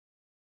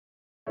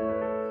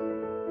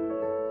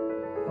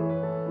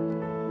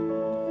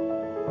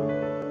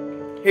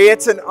Hey,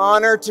 it's an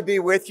honor to be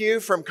with you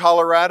from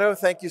Colorado.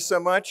 Thank you so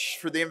much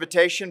for the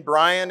invitation.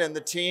 Brian and the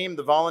team,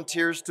 the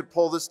volunteers to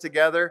pull this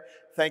together,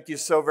 thank you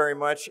so very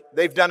much.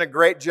 They've done a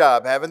great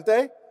job, haven't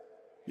they?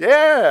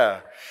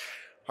 Yeah.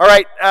 All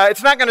right,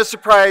 it's not going to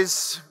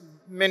surprise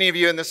many of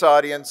you in this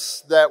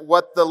audience that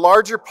what the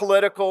larger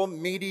political,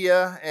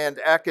 media, and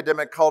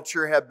academic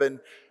culture have been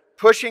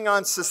pushing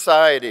on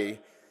society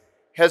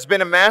has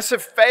been a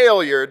massive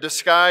failure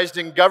disguised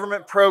in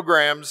government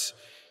programs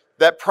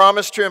that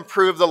promise to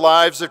improve the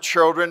lives of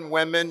children,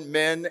 women,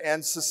 men,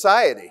 and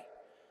society.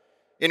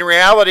 In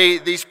reality,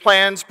 these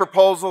plans,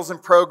 proposals,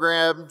 and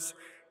programs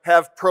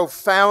have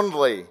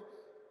profoundly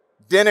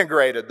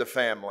denigrated the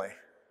family.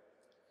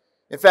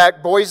 In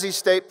fact, Boise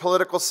State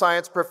political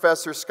science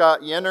professor Scott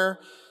Yenner,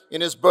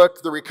 in his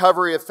book, The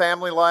Recovery of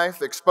Family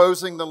Life,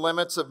 Exposing the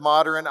Limits of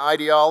Modern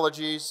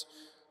Ideologies,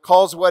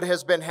 calls what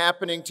has been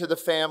happening to the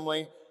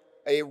family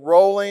a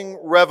rolling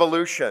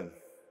revolution.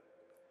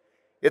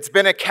 It's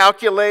been a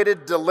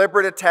calculated,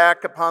 deliberate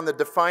attack upon the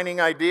defining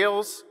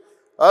ideals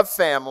of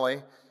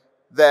family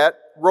that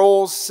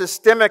rolls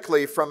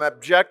systemically from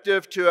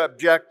objective to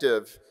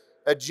objective,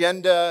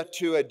 agenda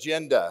to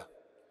agenda.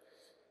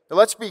 Now,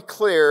 let's be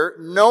clear,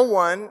 no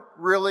one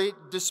really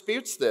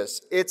disputes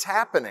this. It's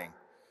happening.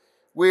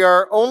 We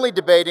are only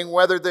debating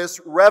whether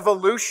this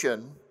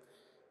revolution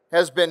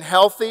has been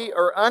healthy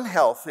or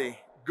unhealthy,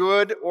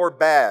 good or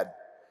bad.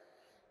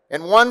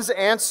 And one's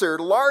answer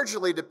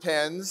largely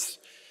depends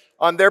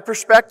on their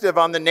perspective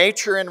on the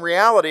nature and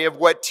reality of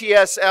what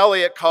T.S.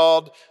 Eliot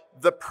called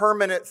the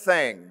permanent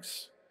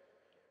things.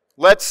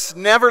 Let's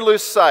never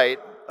lose sight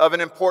of an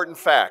important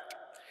fact.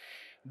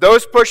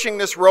 Those pushing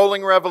this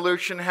rolling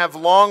revolution have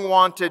long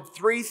wanted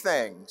three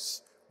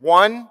things.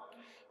 One,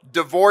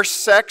 divorce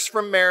sex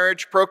from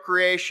marriage,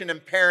 procreation,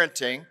 and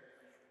parenting.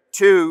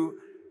 Two,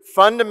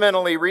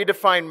 fundamentally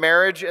redefine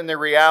marriage and the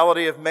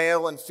reality of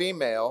male and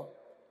female.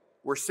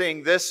 We're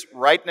seeing this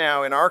right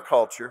now in our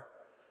culture.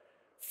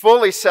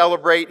 Fully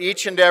celebrate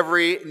each and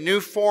every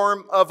new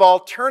form of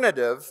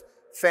alternative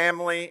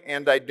family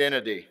and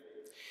identity.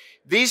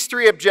 These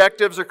three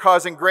objectives are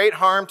causing great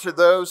harm to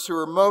those who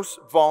are most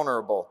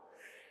vulnerable.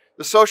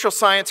 The social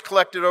science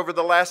collected over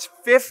the last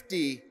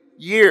 50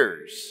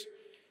 years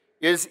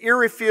is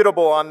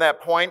irrefutable on that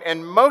point,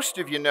 and most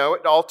of you know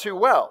it all too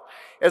well.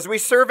 As we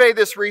survey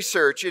this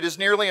research, it is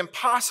nearly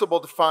impossible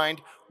to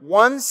find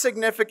one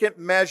significant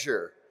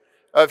measure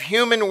of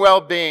human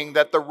well-being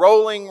that the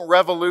rolling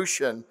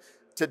revolution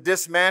to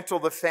dismantle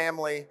the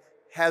family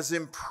has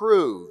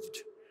improved.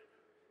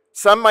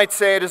 Some might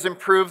say it has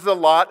improved the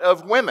lot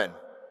of women,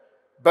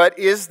 but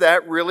is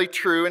that really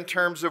true in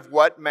terms of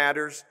what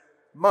matters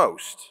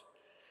most?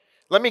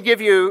 Let me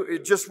give you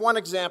just one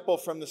example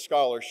from the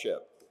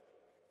scholarship.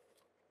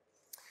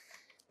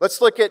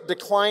 Let's look at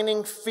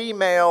declining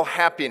female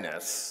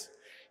happiness.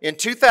 In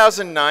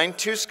 2009,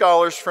 two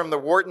scholars from the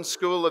Wharton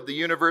School of the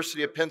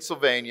University of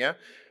Pennsylvania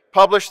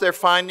published their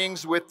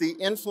findings with the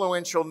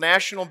influential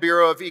National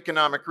Bureau of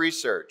Economic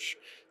Research.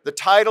 The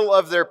title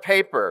of their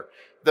paper,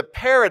 The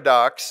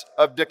Paradox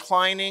of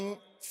Declining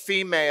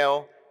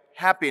Female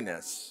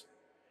Happiness.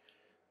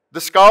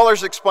 The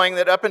scholars explain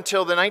that up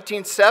until the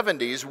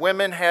 1970s,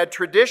 women had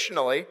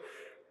traditionally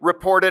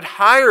reported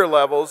higher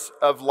levels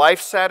of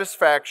life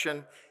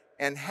satisfaction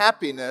and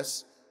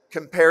happiness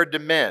compared to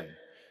men.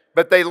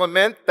 But they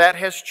lament that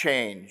has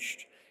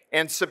changed,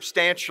 and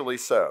substantially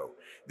so.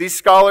 These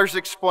scholars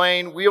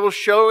explain, we will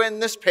show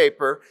in this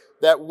paper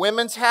that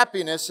women's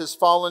happiness has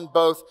fallen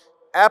both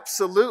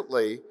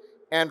absolutely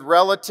and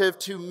relative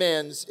to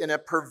men's in a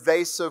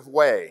pervasive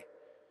way.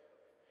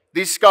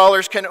 These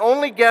scholars can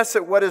only guess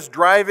at what is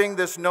driving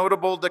this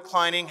notable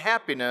declining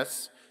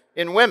happiness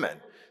in women.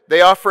 They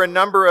offer a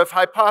number of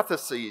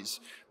hypotheses,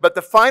 but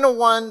the final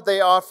one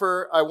they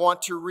offer, I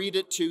want to read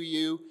it to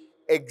you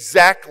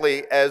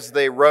exactly as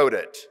they wrote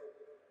it.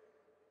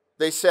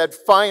 They said,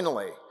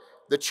 finally,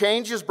 the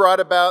changes brought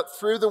about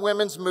through the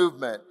women's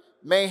movement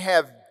may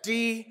have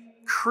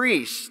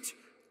decreased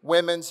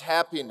women's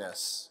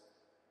happiness.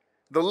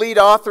 The lead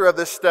author of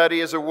this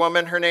study is a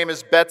woman. Her name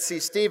is Betsy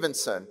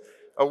Stevenson,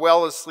 a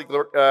Wellesley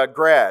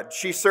grad.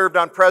 She served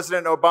on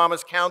President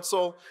Obama's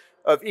Council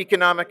of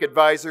Economic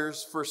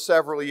Advisors for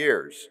several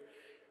years.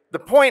 The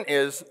point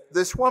is,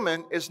 this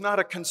woman is not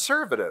a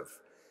conservative.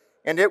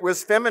 And it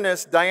was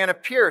feminist Diana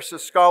Pierce, a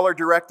scholar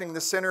directing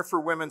the Center for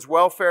Women's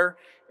Welfare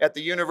at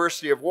the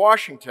University of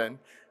Washington,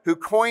 who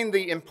coined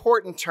the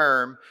important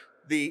term,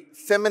 the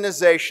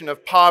feminization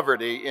of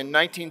poverty, in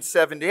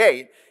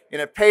 1978 in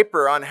a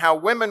paper on how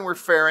women were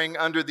faring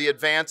under the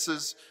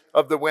advances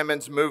of the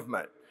women's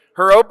movement.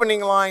 Her opening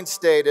line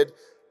stated,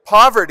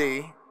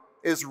 poverty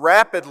is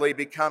rapidly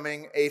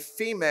becoming a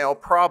female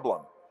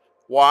problem.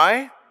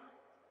 Why?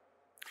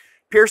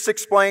 Pierce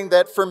explained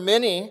that for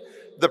many,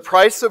 the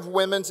price of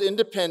women's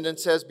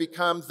independence has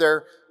become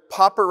their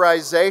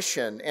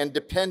pauperization and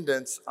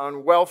dependence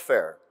on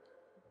welfare.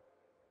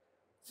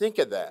 Think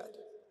of that,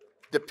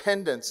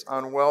 dependence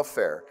on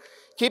welfare.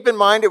 Keep in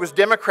mind, it was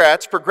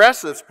Democrats,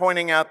 progressives,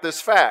 pointing out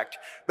this fact.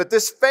 But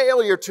this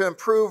failure to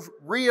improve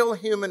real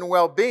human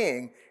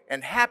well-being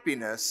and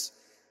happiness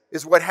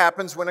is what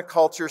happens when a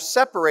culture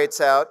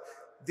separates out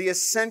the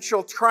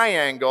essential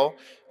triangle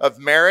of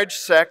marriage,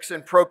 sex,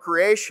 and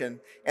procreation,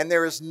 and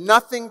there is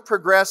nothing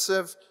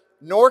progressive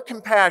nor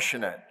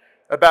compassionate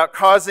about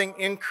causing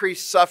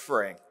increased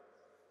suffering.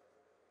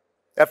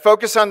 At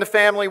Focus on the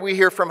Family, we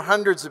hear from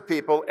hundreds of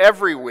people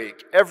every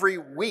week,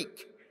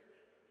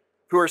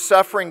 who are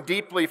suffering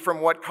deeply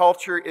from what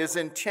culture is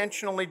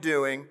intentionally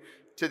doing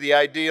to the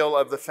ideal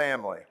of the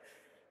family.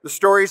 The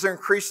stories are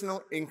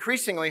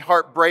increasingly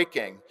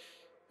heartbreaking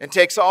and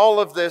takes all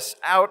of this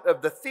out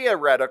of the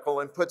theoretical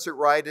and puts it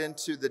right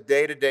into the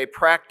day-to-day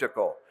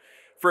practical.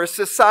 For a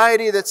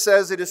society that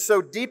says it is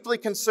so deeply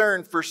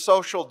concerned for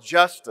social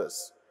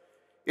justice,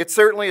 it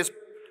certainly is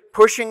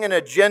pushing an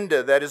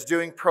agenda that is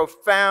doing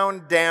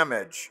profound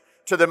damage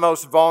to the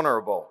most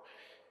vulnerable.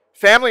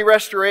 Family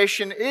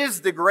restoration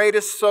is the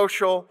greatest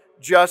social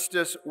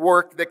justice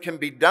work that can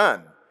be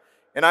done.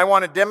 And I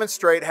want to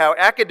demonstrate how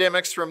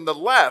academics from the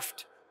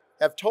left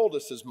have told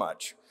us as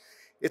much.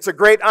 It's a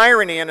great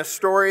irony in a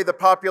story the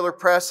popular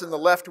press and the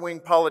left-wing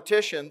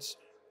politicians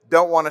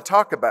don't want to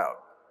talk about.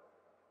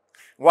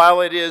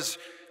 While it is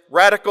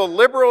radical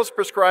liberals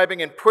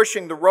prescribing and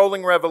pushing the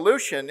rolling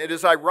revolution, it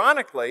is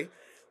ironically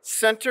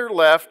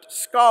center-left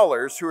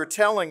scholars who are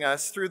telling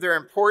us through their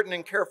important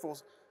and careful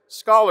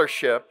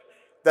scholarship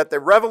that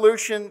the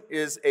revolution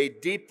is a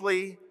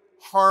deeply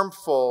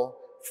harmful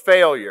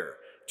failure,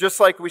 just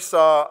like we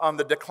saw on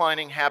the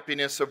declining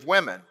happiness of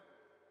women.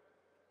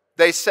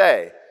 They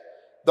say,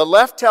 the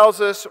left tells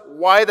us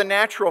why the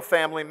natural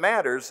family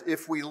matters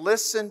if we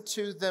listen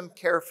to them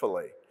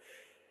carefully.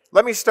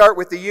 Let me start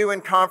with the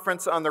UN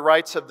Conference on the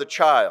Rights of the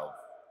Child.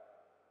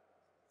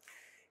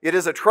 It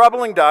is a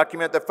troubling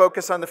document that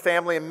Focus on the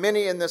Family and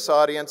many in this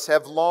audience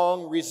have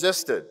long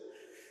resisted.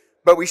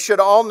 But we should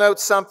all note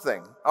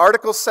something.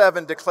 Article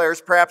 7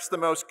 declares perhaps the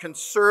most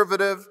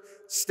conservative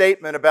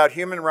statement about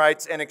human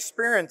rights and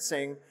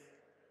experiencing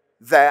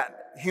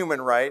that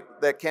human right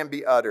that can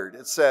be uttered.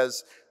 It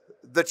says,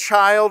 the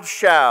child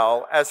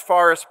shall, as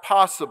far as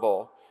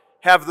possible,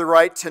 have the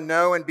right to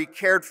know and be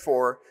cared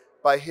for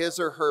by his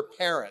or her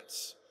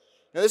parents.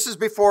 Now, this is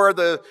before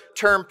the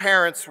term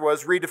parents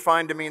was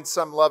redefined to mean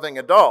some loving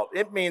adult.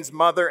 It means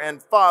mother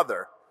and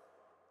father.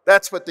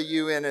 That's what the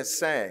UN is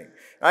saying.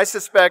 I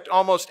suspect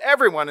almost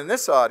everyone in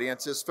this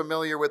audience is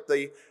familiar with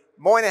the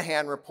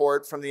Moynihan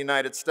Report from the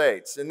United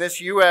States. In this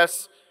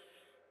U.S.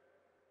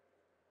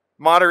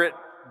 modern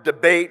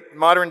debate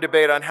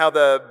on how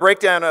the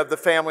breakdown of the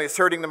family is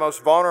hurting the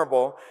most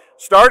vulnerable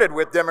started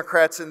with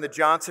Democrats in the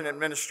Johnson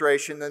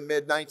administration in the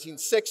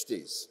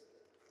mid-1960s.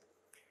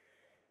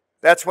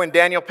 That's when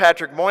Daniel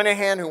Patrick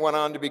Moynihan, who went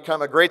on to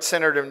become a great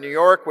senator of New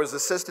York, was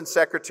Assistant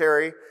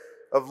Secretary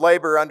of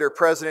Labor under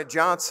President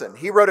Johnson.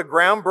 He wrote a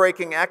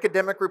groundbreaking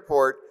academic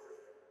report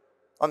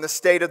on the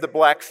state of the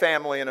black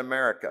family in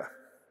America.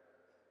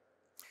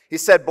 He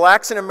said,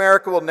 blacks in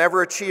America will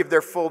never achieve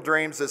their full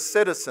dreams as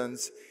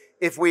citizens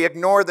if we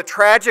ignore the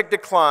tragic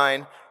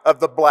decline of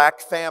the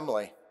black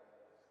family.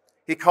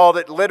 He called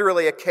it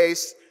literally a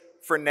case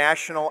for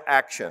national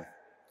action.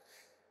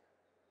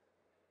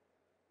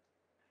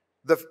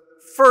 The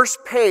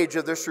first page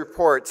of this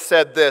report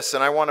said this,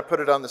 and I want to put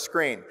it on the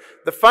screen.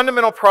 The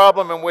fundamental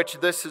problem in which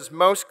this is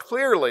most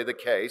clearly the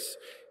case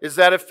is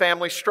that of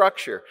family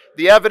structure.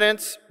 The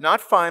evidence,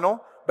 not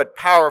final, but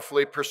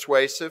powerfully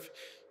persuasive,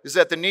 is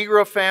that the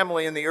Negro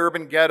family in the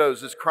urban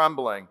ghettos is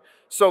crumbling.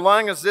 So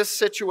long as this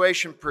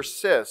situation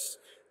persists,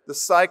 the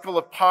cycle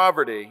of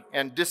poverty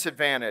and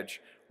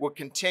disadvantage will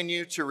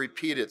continue to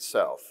repeat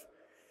itself.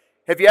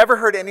 Have you ever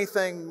heard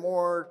anything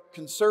more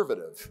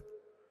conservative?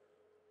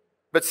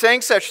 But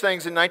saying such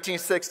things in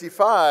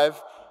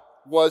 1965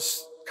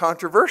 was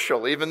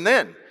controversial even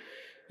then.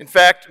 In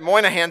fact,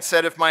 Moynihan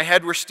said, if my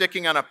head were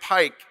sticking on a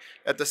pike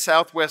at the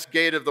southwest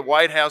gate of the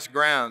White House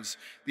grounds,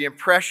 the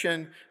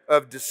impression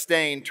of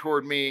disdain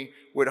toward me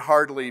would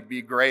hardly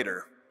be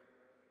greater.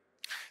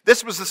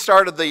 This was the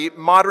start of the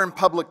modern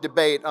public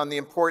debate on the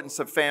importance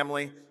of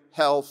family,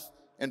 health,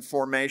 and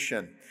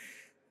formation.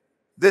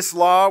 This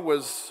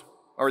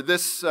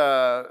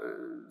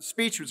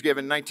speech was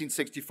given in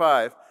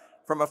 1965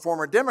 from a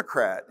former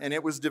Democrat, and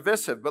it was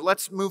divisive. But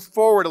let's move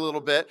forward a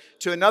little bit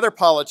to another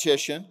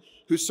politician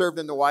who served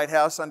in the White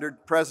House under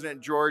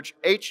President George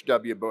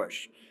H.W.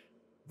 Bush,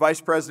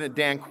 Vice President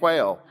Dan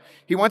Quayle.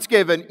 He once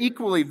gave an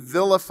equally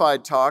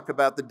vilified talk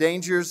about the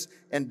dangers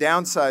and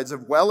downsides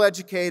of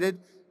well-educated,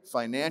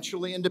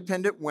 financially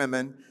independent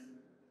women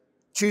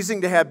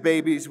choosing to have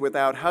babies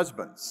without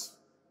husbands.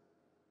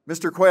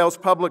 Mr. Quayle's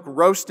public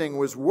roasting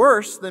was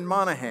worse than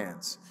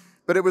Moynihan's,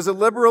 but it was a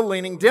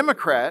liberal-leaning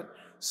Democrat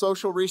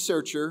social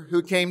researcher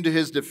who came to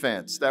his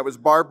defense. That was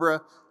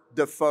Barbara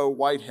Defoe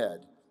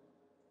Whitehead,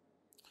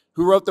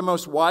 who wrote the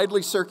most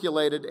widely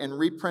circulated and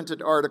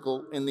reprinted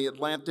article in The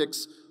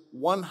Atlantic's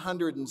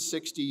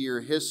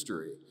 160-year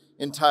history,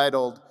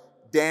 entitled,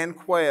 Dan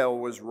Quayle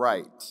Was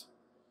Right.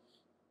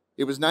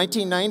 It was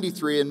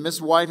 1993, and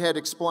Ms. Whitehead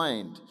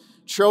explained,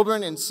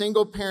 children in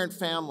single-parent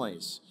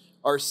families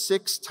are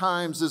 6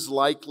 times as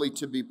likely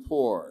to be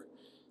poor.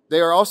 They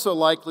are also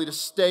likely to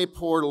stay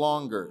poor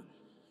longer.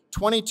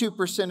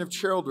 22% of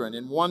children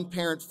in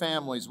one-parent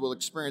families will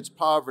experience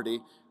poverty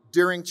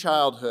during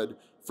childhood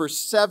for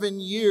 7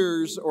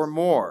 years or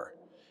more,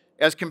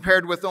 as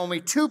compared with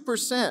only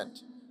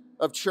 2%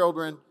 of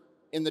children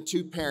in the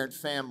two-parent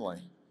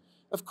family.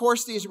 Of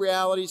course, these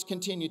realities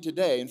continue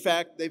today. In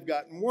fact, they've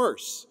gotten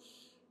worse.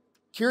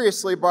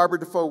 Curiously, Barbara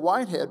Defoe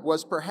Whitehead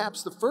was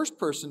perhaps the first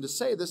person to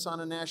say this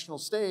on a national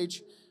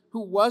stage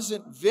who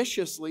wasn't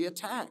viciously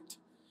attacked.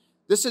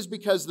 This is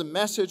because the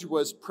message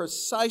was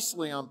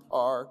precisely on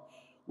par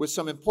with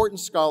some important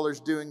scholars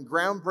doing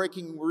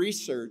groundbreaking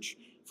research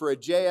for a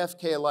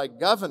JFK-like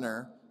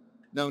governor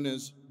known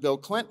as Bill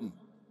Clinton.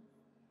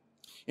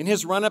 In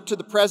his run-up to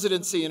the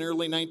presidency in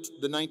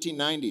the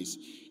 1990s,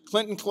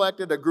 Clinton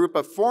collected a group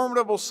of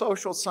formidable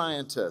social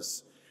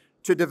scientists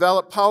to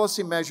develop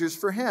policy measures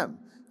for him.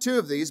 2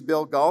 of these,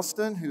 Bill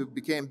Galston, who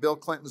became Bill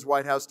Clinton's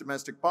White House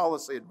domestic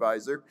policy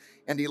advisor,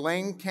 and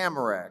Elaine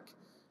Kamarack,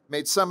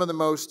 made some of the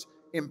most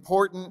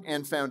important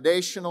and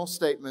foundational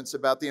statements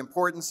about the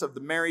importance of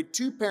the married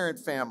two-parent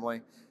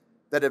family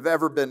that have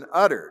ever been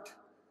uttered.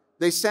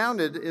 They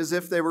sounded as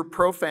if they were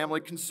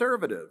pro-family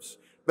conservatives,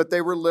 but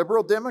they were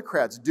liberal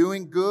Democrats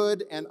doing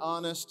good and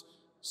honest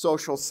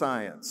social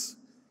science.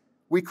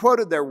 We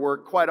quoted their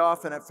work quite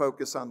often at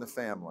Focus on the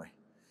Family.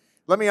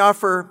 Let me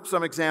offer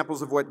some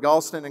examples of what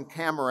Galston and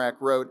Kamarack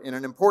wrote in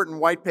an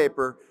important white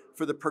paper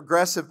for the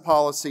Progressive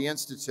Policy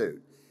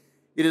Institute.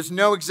 It is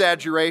no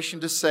exaggeration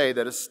to say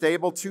that a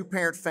stable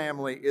two-parent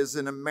family is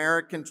in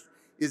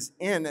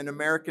an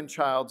American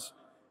child's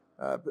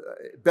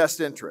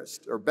best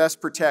interest or best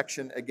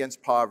protection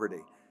against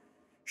poverty.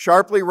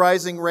 Sharply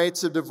rising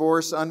rates of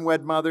divorce,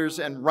 unwed mothers,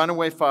 and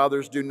runaway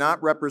fathers do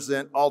not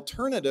represent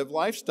alternative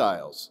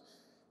lifestyles.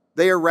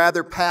 They are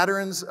rather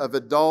patterns of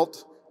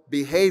adult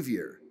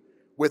behavior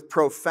with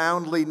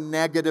profoundly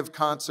negative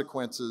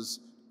consequences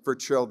for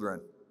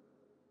children.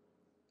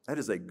 That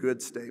is a good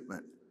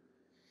statement.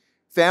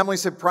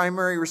 Families have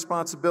primary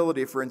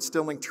responsibility for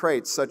instilling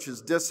traits such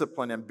as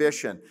discipline,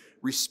 ambition,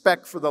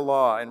 respect for the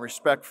law, and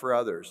respect for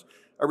others,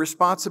 a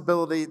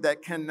responsibility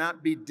that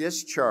cannot be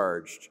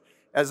discharged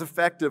as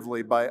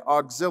effectively by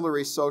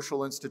auxiliary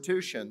social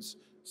institutions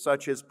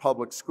such as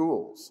public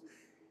schools.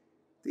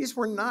 These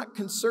were not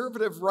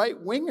conservative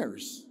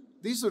right-wingers.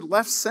 These are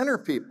left-center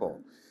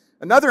people.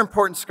 Another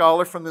important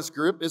scholar from this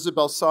group,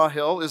 Isabel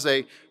Sawhill, is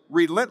a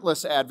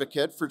relentless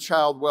advocate for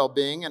child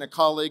well-being and a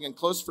colleague and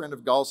close friend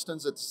of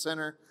Galston's at the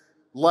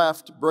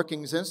center-left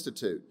Brookings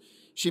Institute.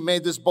 She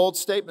made this bold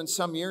statement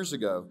some years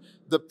ago.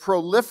 The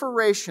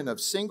proliferation of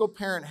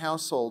single-parent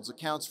households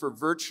accounts for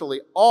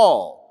virtually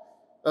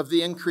all of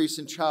the increase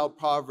in child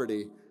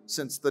poverty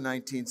since the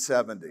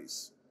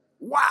 1970s.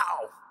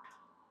 Wow!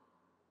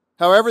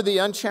 However, the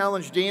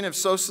unchallenged dean of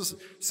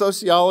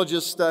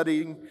sociologists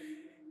studying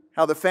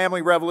how the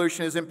family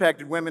revolution has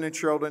impacted women and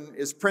children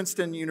is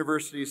Princeton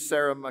University's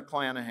Sarah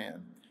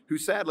McClanahan, who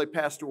sadly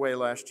passed away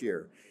last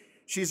year.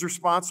 She's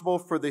responsible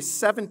for the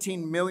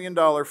 $17 million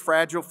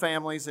Fragile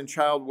Families and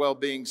Child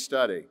Well-Being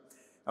Study,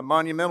 a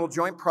monumental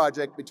joint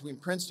project between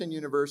Princeton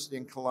University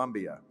and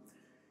Columbia.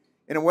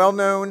 In a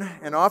well-known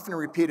and often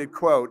repeated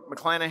quote,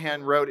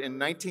 McClanahan wrote in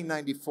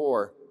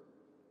 1994,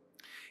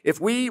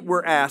 "If we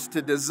were asked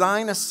to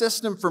design a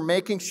system for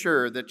making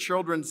sure that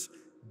children's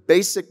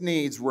basic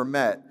needs were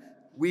met,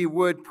 we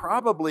would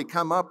probably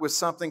come up with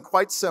something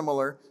quite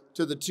similar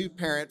to the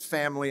two-parent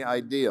family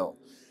ideal.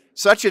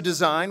 Such a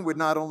design would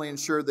not only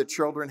ensure that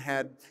children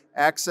had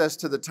access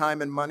to the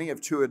time and money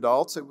of 2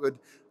 adults, it would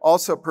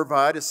also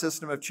provide a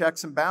system of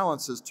checks and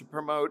balances to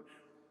promote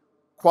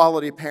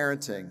quality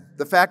parenting.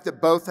 The fact that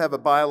both have a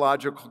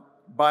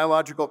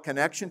biological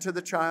connection to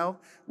the child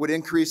would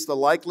increase the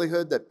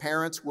likelihood that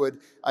parents would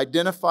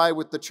identify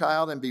with the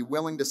child and be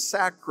willing to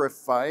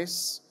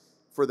sacrifice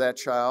for that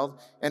child,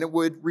 and it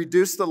would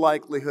reduce the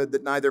likelihood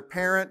that neither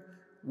parent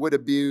would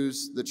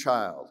abuse the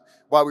child.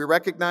 While we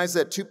recognize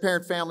that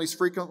two-parent families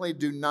frequently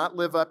do not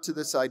live up to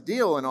this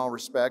ideal in all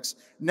respects,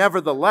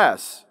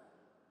 nevertheless,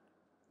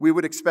 we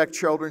would expect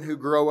children who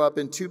grow up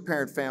in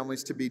two-parent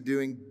families to be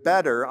doing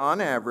better on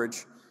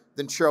average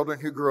than children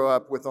who grow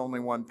up with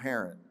only one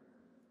parent."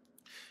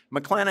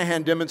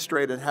 McClanahan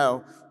demonstrated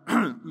how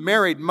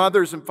married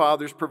mothers and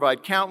fathers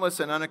provide countless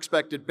and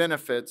unexpected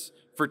benefits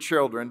for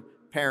children,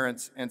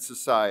 parents, and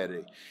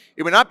society.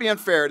 It would not be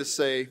unfair to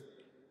say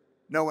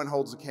no one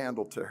holds a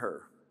candle to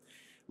her.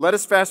 Let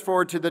us fast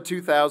forward to the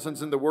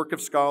 2000s and the work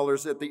of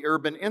scholars at the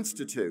Urban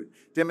Institute,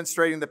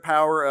 demonstrating the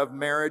power of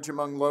marriage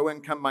among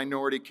low-income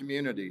minority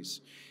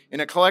communities. In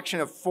a collection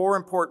of 4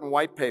 important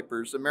white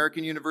papers,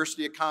 American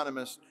University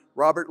economist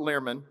Robert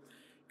Lehrman,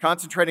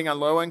 concentrating on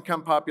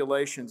low-income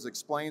populations,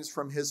 explains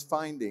from his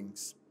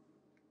findings,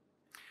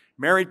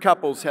 married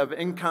couples have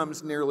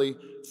incomes nearly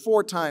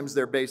 4 times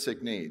their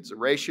basic needs, a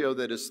ratio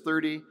that is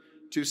 30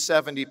 to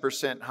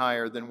 70%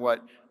 higher than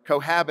what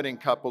cohabiting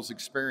couples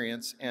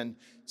experience, and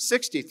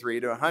 63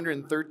 to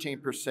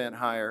 113%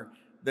 higher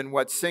than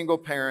what single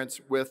parents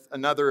with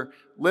another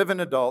living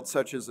adult,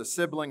 such as a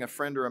sibling, a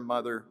friend, or a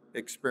mother,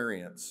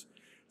 experience.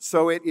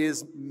 So it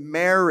is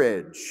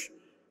marriage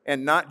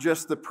and not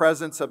just the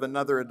presence of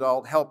another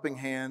adult, helping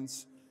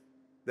hands,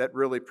 that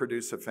really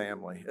produce a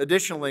family.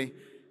 Additionally,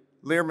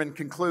 Lehrman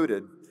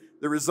concluded,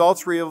 the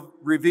results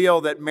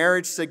reveal that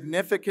marriage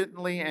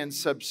significantly and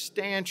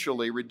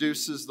substantially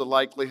reduces the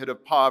likelihood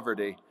of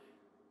poverty,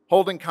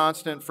 holding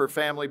constant for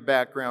family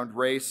background,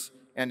 race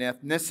and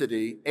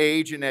ethnicity,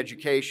 age and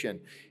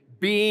education.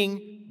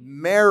 Being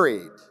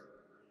married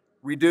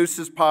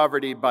reduces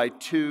poverty by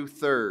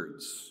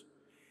 2/3.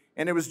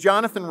 And it was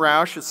Jonathan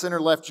Rauch, a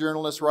center-left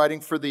journalist writing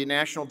for the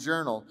National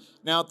Journal,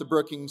 now at the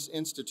Brookings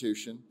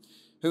Institution,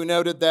 who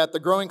noted that the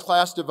growing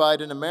class divide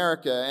in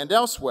America and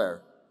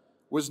elsewhere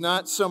was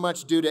not so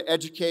much due to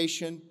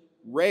education,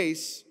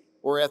 race,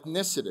 or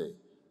ethnicity,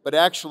 but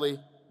actually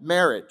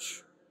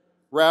marriage.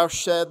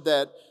 Rauch said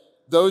that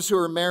those who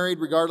are married,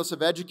 regardless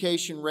of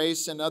education,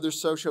 race, and other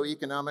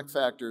socioeconomic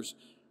factors,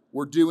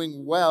 were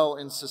doing well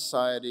in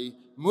society,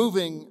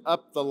 moving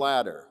up the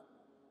ladder.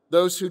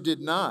 Those who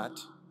did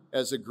not,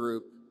 as a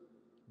group,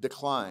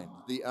 declined,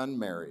 the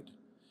unmarried.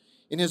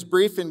 In his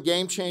brief and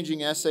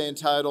game-changing essay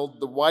entitled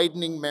The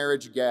Widening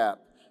Marriage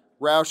Gap,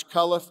 Rauch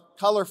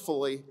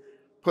colorfully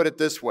put it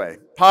this way: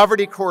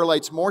 poverty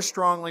correlates more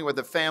strongly with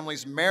a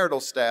family's marital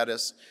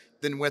status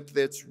than with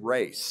its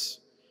race.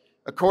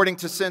 According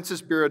to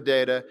Census Bureau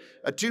data,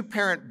 a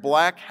two-parent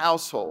black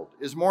household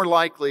is more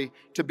likely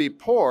to be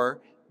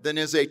poor than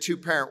is a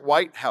two-parent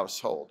white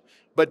household,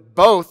 but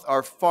both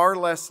are far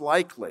less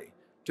likely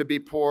to be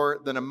poor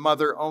than a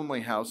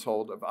mother-only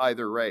household of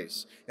either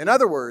race. In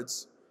other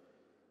words,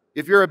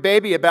 if you're a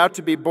baby about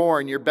to be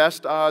born, your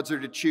best odds are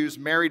to choose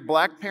married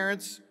black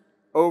parents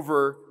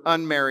over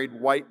unmarried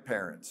white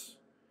parents.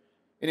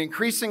 An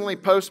increasingly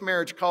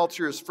post-marriage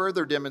culture is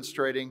further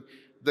demonstrating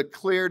the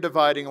clear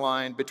dividing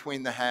line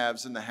between the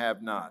haves and the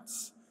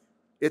have-nots.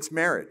 It's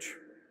marriage.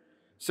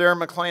 Sarah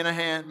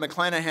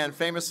McClanahan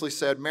famously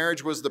said,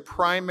 marriage was the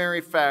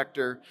primary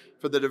factor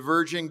for the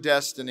diverging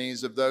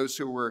destinies of those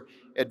who were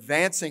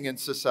advancing in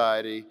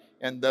society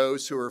and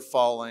those who are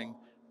falling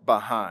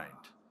behind.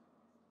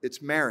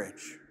 It's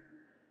marriage.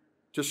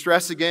 To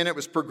stress again, it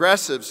was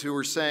progressives who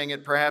were saying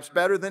it perhaps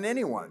better than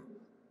anyone.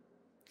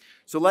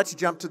 So let's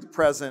jump to the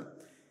present.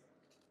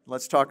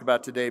 Let's talk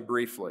about today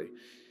briefly.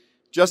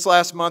 Just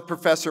last month,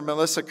 Professor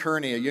Melissa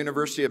Kearney, a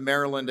University of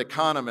Maryland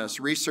economist,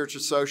 research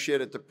associate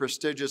at the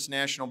prestigious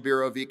National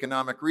Bureau of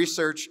Economic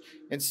Research,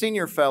 and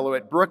senior fellow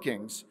at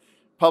Brookings,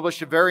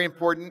 published a very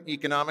important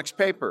economics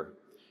paper.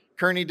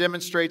 Kearney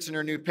demonstrates in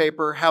her new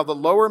paper how the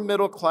lower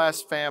middle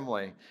class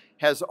family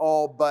has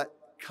all but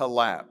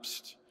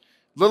collapsed.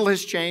 Little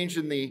has changed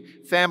in the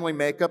family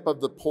makeup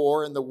of the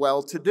poor and the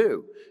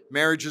well-to-do.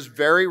 Marriage is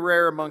very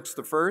rare amongst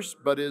the first,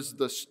 but is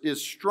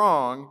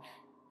strong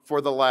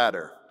for the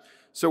latter.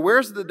 So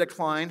where's the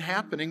decline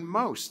happening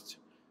most?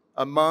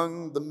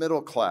 Among the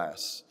middle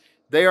class.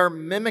 They are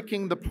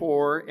mimicking the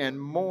poor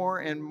and more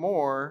in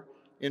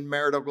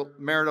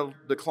marital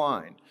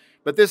decline.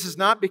 But this is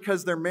not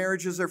because their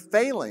marriages are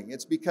failing.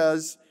 It's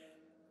because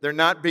they're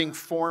not being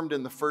formed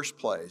in the first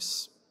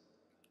place.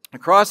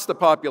 Across the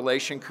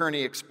population,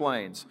 Kearney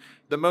explains,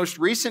 the most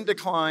recent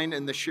decline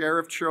in the share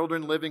of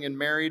children living in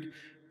married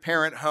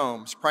parent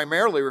homes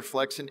primarily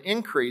reflects an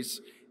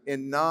increase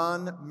in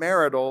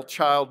non-marital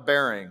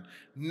childbearing,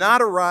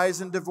 not a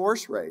rise in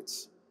divorce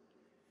rates.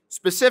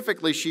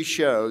 Specifically, she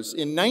shows,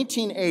 in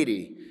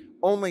 1980,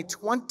 only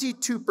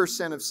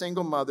 22% of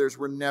single mothers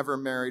were never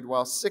married,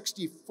 while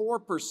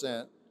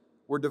 64%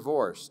 were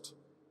divorced.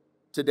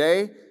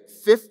 Today,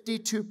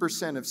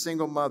 52% of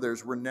single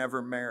mothers were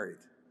never married,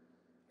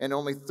 and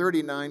only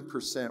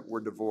 39%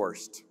 were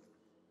divorced.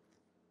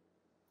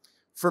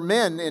 For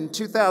men, in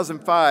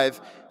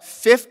 2005,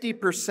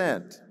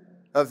 50%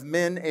 of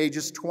men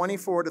ages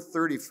 24 to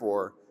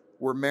 34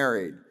 were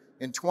married.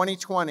 In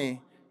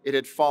 2020, it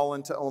had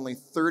fallen to only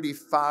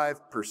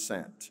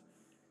 35%.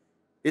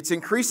 It's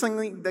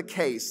increasingly the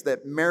case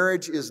that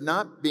marriage is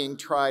not being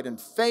tried and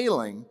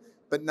failing,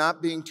 but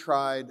not being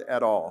tried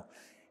at all.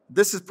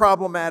 This is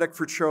problematic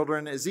for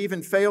children, as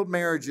even failed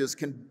marriages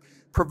can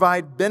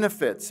provide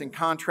benefits in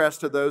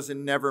contrast to those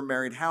in never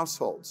married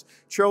households.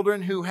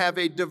 Children who have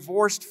a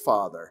divorced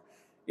father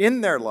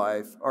in their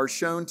life are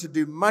shown to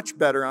do much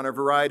better on a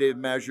variety of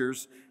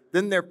measures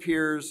than their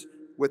peers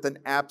with an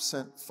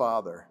absent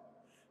father.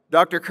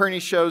 Dr. Kearney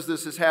shows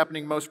this is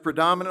happening most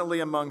predominantly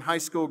among high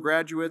school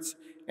graduates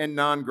and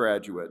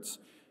non-graduates.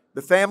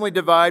 The family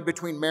divide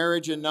between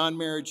marriage and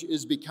non-marriage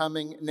is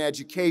becoming an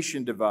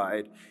education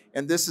divide,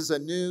 and this is a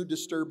new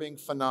disturbing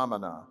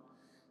phenomenon.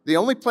 The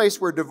only place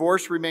where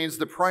divorce remains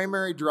the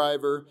primary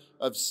driver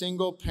of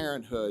single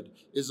parenthood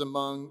is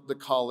among the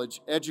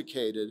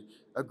college-educated,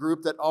 a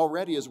group that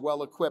already is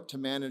well-equipped to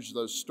manage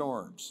those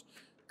storms.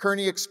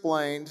 Kearney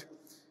explained,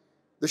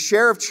 The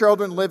share of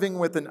children living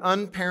with an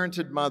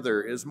unparented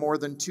mother is more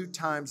than 2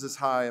 times as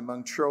high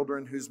among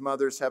children whose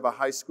mothers have a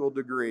high school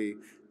degree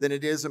than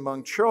it is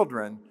among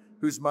children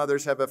whose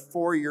mothers have a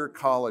 4-year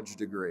college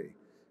degree.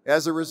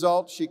 As a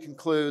result, she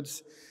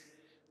concludes,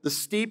 the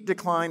steep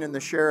decline in the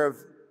share of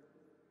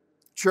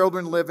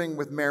children living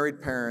with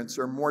married parents,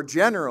 or more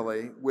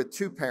generally with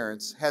 2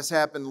 parents, has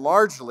happened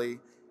largely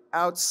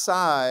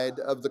outside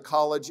of the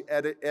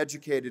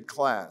college-educated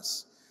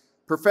class.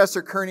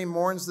 Professor Kearney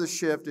mourns the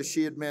shift as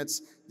she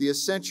admits the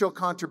essential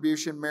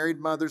contribution married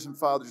mothers and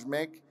fathers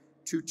make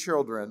to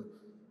children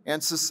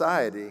and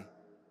society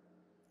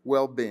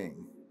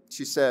well-being.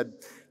 She said,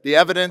 the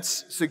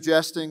evidence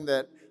suggesting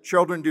that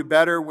children do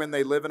better when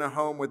they live in a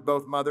home with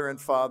both mother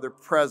and father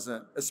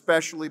present,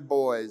 especially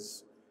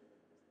boys,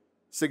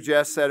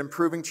 suggests that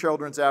improving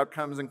children's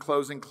outcomes and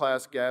closing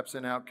class gaps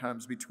in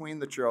outcomes between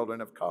the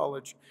children of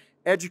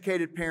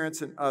college-educated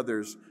parents and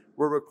others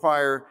will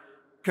require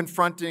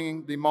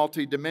confronting the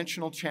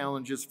multidimensional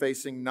challenges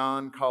facing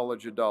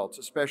non-college adults,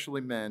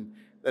 especially men,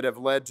 that have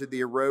led to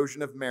the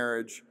erosion of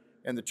marriage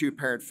and the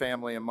 2-parent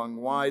family among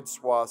wide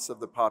swaths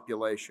of the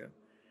population.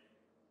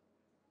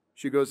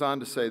 She goes on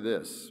to say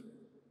this,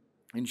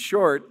 in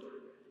short,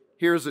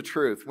 here's the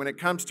truth. When it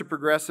comes to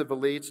progressive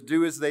elites,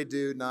 do as they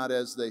do, not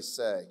as they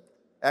say.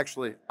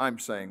 Actually, I'm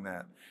saying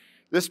that.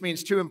 This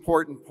means 2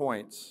 important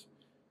points.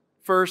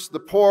 First, the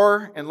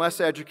poor and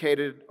less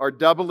educated are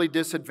doubly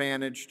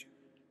disadvantaged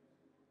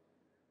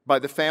by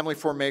the family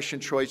formation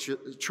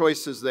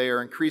choices they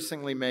are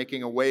increasingly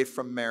making away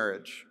from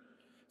marriage.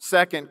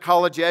 Second,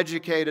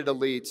 college-educated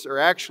elites are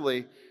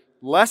actually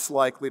less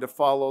likely to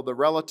follow the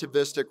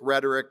relativistic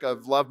rhetoric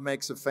of love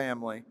makes a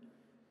family.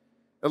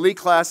 Elite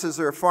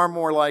classes are far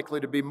more likely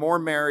to be more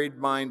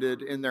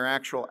married-minded in their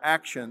actual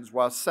actions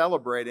while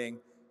celebrating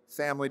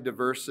family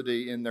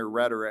diversity in their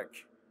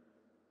rhetoric.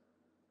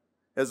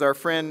 As our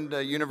friend,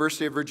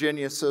 University of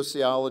Virginia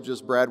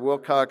sociologist Brad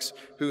Wilcox,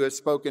 who has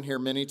spoken here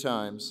many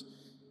times,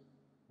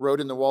 wrote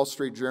in the Wall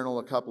Street Journal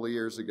a couple of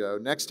years ago,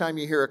 next time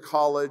you hear a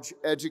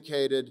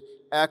college-educated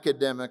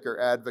academic or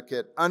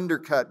advocate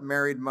undercut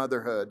married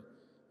motherhood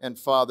and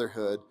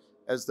fatherhood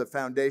as the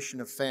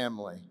foundation of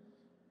family,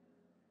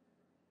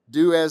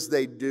 do as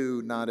they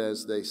do, not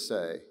as they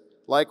say.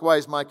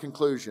 Likewise, my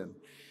conclusion,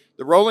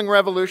 the rolling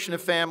revolution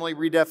of family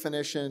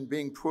redefinition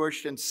being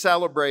pushed and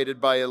celebrated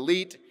by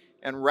elite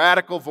and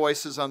radical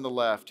voices on the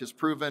left has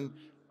proven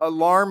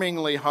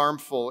alarmingly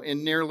harmful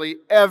in nearly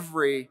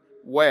every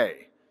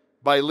way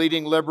by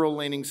leading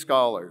liberal-leaning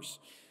scholars.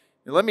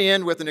 And let me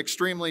end with an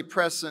extremely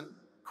prescient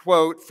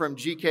quote from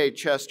G.K.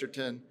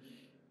 Chesterton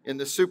in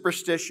The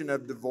Superstition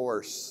of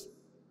Divorce.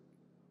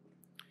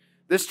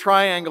 This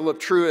triangle of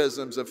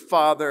truisms of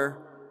father,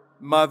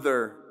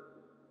 mother,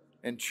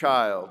 and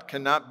child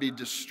cannot be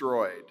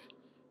destroyed.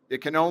 It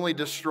can only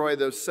destroy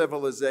those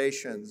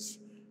civilizations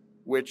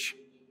which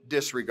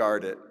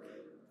disregard it.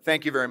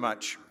 Thank you very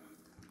much.